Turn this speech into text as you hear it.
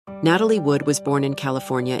Natalie Wood was born in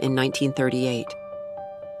California in 1938.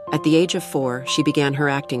 At the age of 4, she began her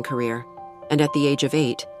acting career, and at the age of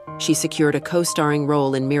 8, she secured a co-starring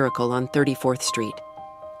role in Miracle on 34th Street.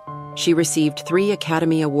 She received 3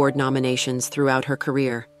 Academy Award nominations throughout her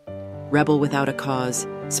career: Rebel Without a Cause,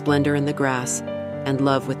 Splendor in the Grass, and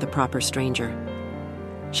Love with the Proper Stranger.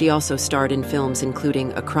 She also starred in films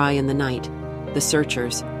including A Cry in the Night, The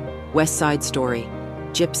Searchers, West Side Story,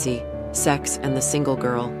 Gypsy, Sex and the Single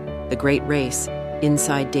Girl, The Great Race,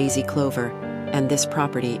 Inside Daisy Clover, and This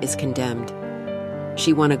Property is Condemned.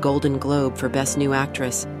 She won a Golden Globe for Best New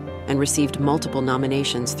Actress and received multiple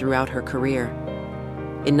nominations throughout her career.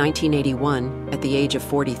 In 1981, at the age of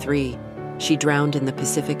 43, she drowned in the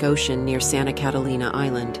Pacific Ocean near Santa Catalina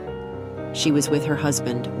Island. She was with her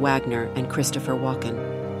husband, Wagner, and Christopher Walken.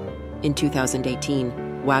 In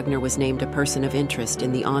 2018, Wagner was named a person of interest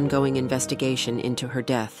in the ongoing investigation into her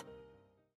death.